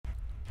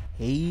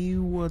Hey,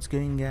 what's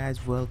going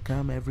guys?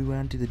 Welcome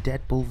everyone to the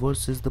Deadpool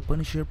versus the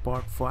Punisher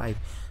part 5.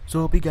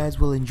 So hope you guys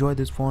will enjoy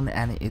this one,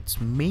 and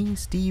it's me,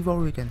 Steve,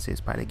 or you can say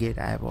Spidergate.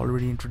 I have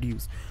already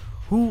introduced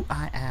who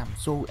I am.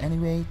 So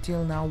anyway,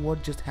 till now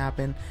what just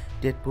happened,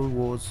 Deadpool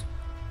was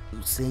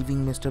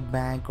saving Mr.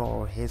 Bank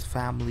or his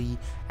family,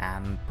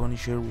 and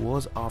Punisher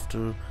was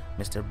after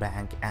Mr.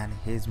 Bank and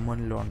his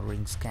money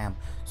laundering scam.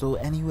 So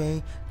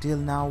anyway, till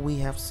now we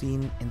have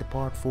seen in the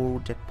part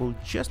 4 Deadpool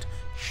just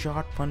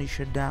shot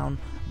Punisher down,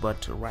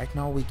 but right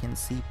now we can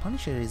see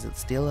Punisher is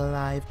still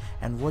alive,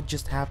 and what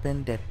just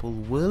happened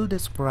Deadpool will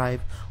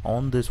describe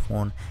on this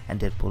one,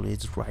 and Deadpool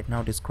is right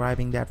now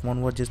describing that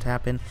one what just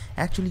happened.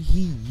 Actually,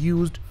 he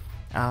used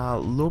a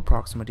low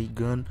proximity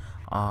gun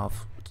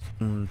of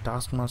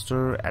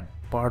Taskmaster at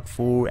part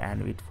 4,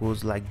 and it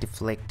was like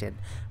deflected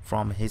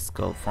from his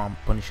skull, from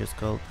Punisher's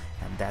skull,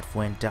 and that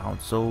went down.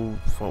 So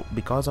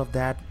because of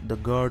that, the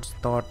guards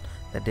thought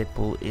that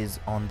Deadpool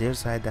is on their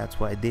side. That's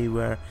why they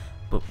were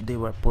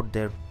put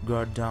their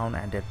guard down,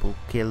 and Deadpool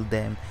killed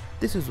them.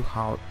 This is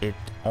how it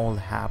all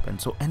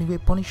happened. So anyway,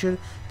 Punisher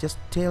just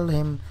tell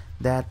him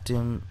that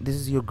this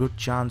is your good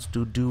chance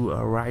to do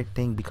a right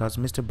thing, because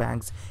Mr.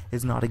 Banks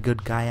is not a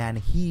good guy, and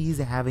he is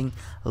having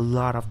a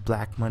lot of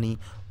black money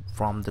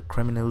from the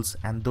criminals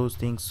and those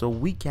things, so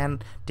we can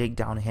take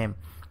down him.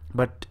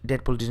 But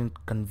Deadpool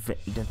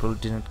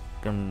didn't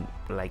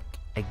like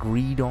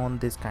agreed on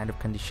this kind of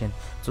condition,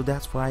 so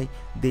that's why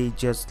they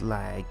just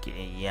like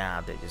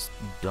they just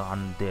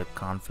done their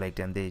conflict,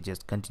 and they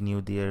just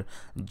continue their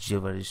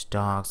gibberish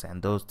talks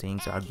and those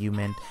things,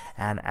 argument.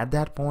 And at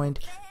that point,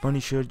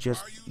 Punisher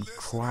just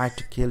tried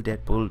to kill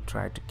Deadpool,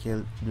 tried to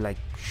kill, like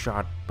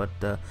shot, but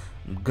the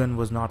gun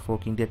was not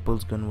working.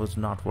 Deadpool's gun was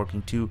not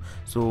working too,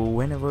 so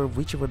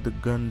whichever the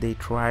gun they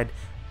tried,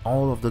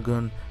 all of the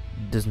gun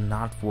does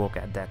not work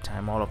at that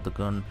time. All of the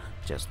gun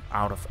just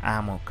out of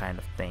ammo kind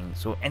of thing.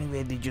 So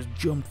anyway, they just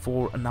jumped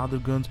for another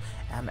guns,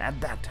 and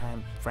at that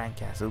time Frank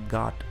Castle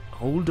got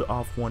hold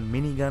of one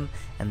minigun,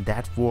 and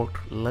that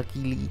worked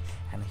luckily,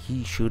 and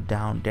he shoot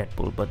down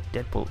Deadpool. But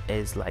Deadpool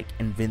is like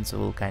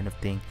invincible kind of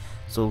thing,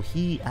 so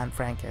he and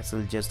Frank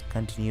Castle just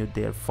continued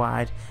their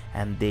fight,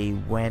 and they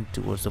went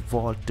towards the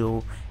vault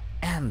door,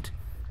 and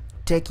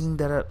taking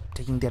the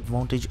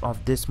advantage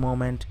of this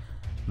moment,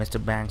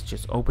 Mr. Banks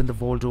just opened the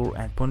vault door,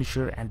 and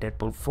Punisher and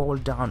Deadpool fall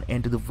down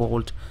into the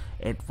vault.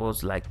 It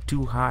was like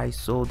too high,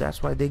 so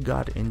that's why they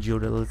got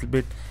injured a little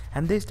bit,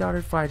 and they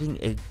started fighting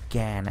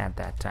again at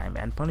that time.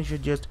 And Punisher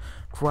just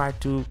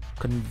tried to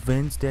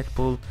convince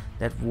Deadpool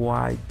that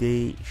why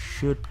they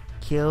should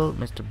kill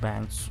Mr.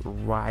 Banks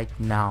right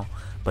now,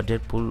 but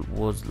Deadpool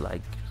was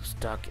like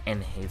stuck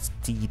in his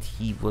teeth.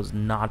 He was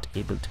not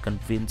able to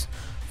convince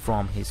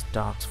from his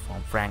talks,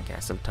 from Frank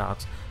Castle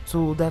talks.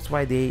 So that's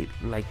why they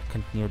like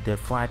continued their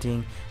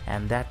fighting.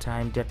 And that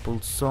time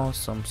Deadpool saw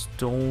some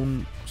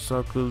stone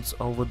circles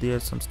over there,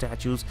 some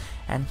statues,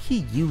 and he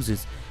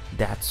uses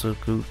that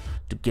circle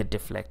to get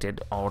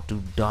deflected or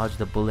to dodge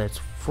the bullets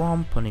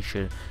from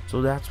Punisher.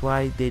 So that's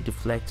why they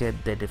deflected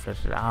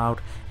out,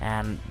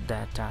 and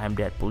that time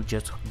Deadpool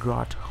just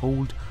got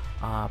hold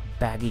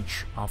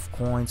baggage of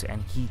coins,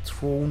 and he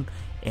thrown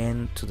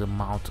into the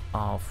mouth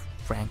of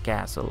Frank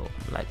Castle,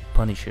 like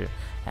Punisher,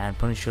 and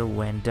Punisher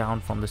went down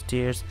from the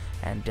stairs,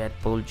 and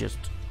Deadpool just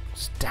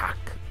stuck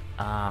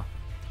a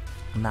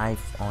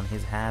knife on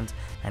his hands,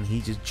 and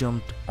he just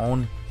jumped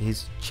on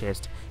his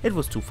chest. It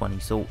was too funny.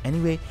 So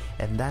anyway,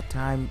 at that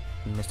time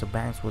Mr.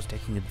 Banks was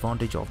taking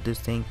advantage of this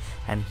thing,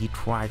 and he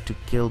tried to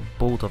kill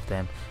both of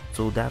them.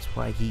 So that's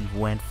why he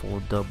went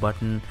for the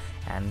button,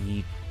 and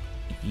he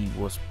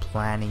was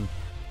planning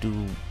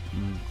to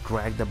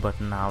drag the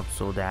button out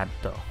so that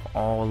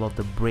all of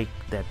the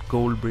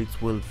gold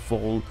bricks will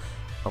fall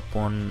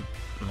upon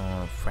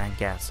Frank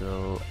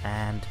Castle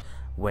and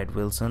Wade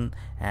Wilson,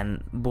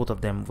 and both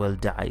of them will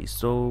die.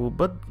 So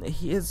but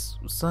his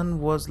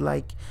son was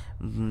like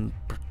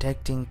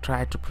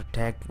tried to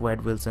protect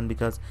Wade Wilson,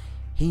 because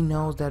he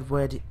knows that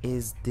Wade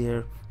is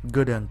their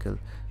good uncle.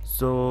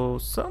 So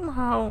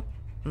somehow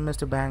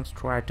Mr. Banks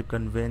tried to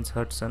convince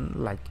Hudson,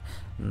 like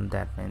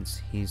that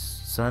means his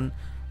son,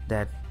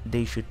 that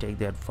they should take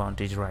the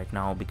advantage right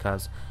now,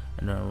 because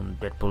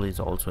Deadpool is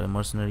also a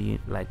mercenary,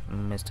 like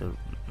Mr.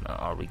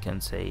 or we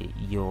can say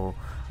your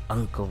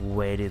uncle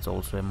Wade is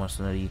also a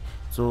mercenary.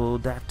 So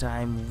that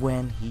time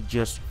when he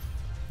just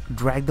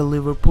pulled the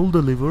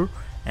lever,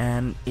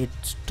 and it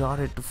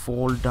started to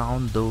fall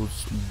down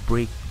those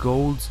brick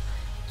golds.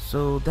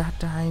 So that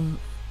time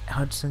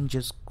Hudson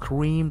just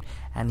screamed,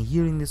 and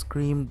hearing the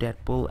scream,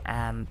 Deadpool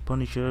and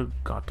Punisher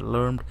got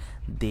alarmed.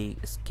 They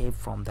escaped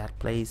from that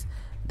place.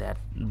 That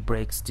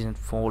bricks didn't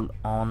fall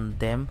on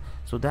them,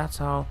 so that's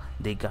how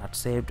they got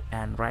saved.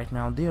 And right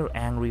now they're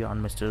angry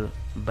on Mr.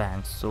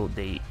 Banks, so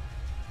they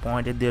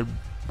pointed their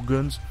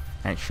guns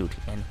and shoot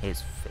in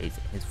his face,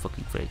 his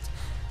fucking face.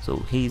 So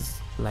he's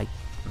like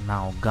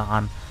now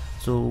gone.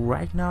 So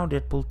right now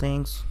Deadpool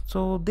thinks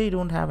so they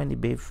don't have any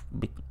beef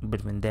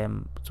between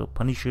them, so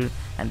Punisher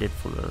and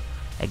Deadpool are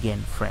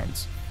again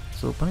friends.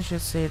 So Punisher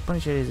said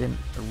Punisher is in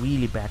a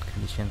really bad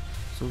condition,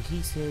 So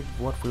he said,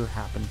 what will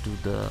happen to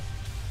the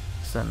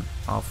son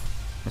of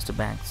Mr.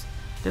 Banks?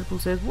 Deadpool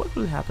says, what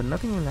will happen?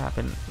 Nothing will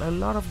happen. A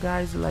lot of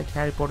guys like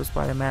Harry Potter,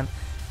 Spider-Man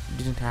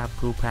didn't have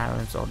poor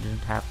parents or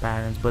didn't have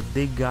parents, but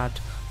they got,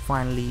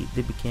 finally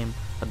they became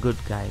a good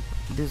guy.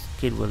 This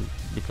kid will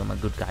become a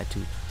good guy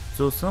too.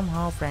 So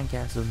somehow Frank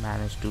Castle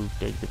managed to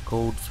take the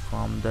codes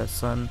from the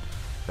son,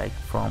 like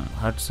from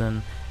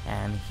Hudson,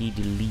 and he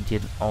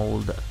deleted all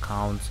the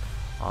accounts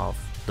of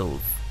those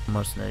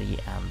mercenary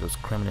and those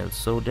criminals.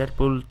 So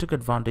Deadpool took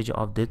advantage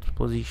of this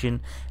position,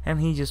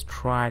 and he just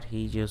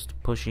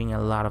pushing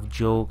a lot of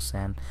jokes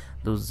and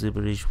those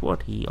gibberish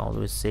what he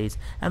always says,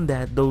 and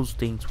that those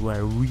things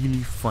were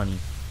really funny.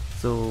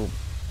 So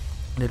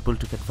Deadpool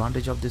took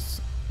advantage of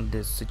this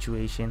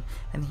situation,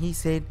 and he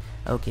said,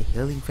 okay,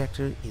 healing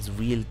factor is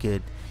real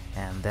good,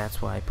 and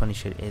that's why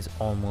Punisher is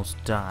almost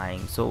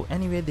dying. So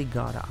anyway, they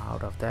got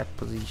out of that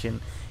position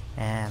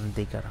and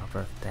they got out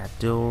of that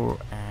door,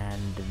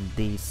 and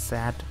they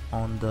sat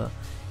on the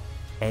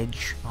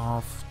edge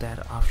of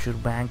that offshore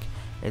bank.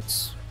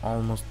 It's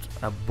almost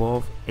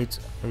above, it's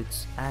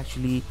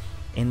actually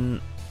in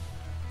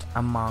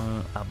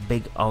among a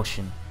big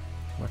ocean,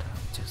 what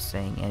I'm just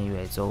saying.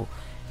 Anyway, so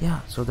yeah,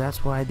 so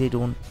that's why they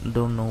don't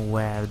know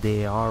where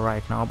they are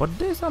right now, but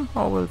they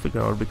somehow will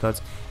figure out because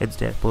it's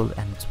Deadpool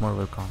and it's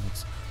Marvel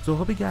Comics. So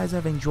hope you guys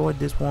have enjoyed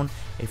this one.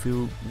 If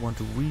you want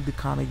to read the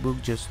comic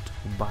book, just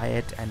buy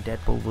it. And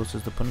Deadpool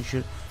versus the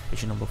Punisher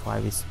issue number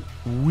 5 is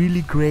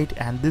really great,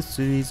 and this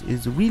series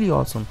is really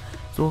awesome.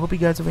 So hope you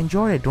guys have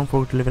enjoyed it. Don't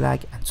forget to leave a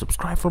like and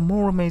subscribe for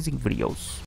more amazing videos.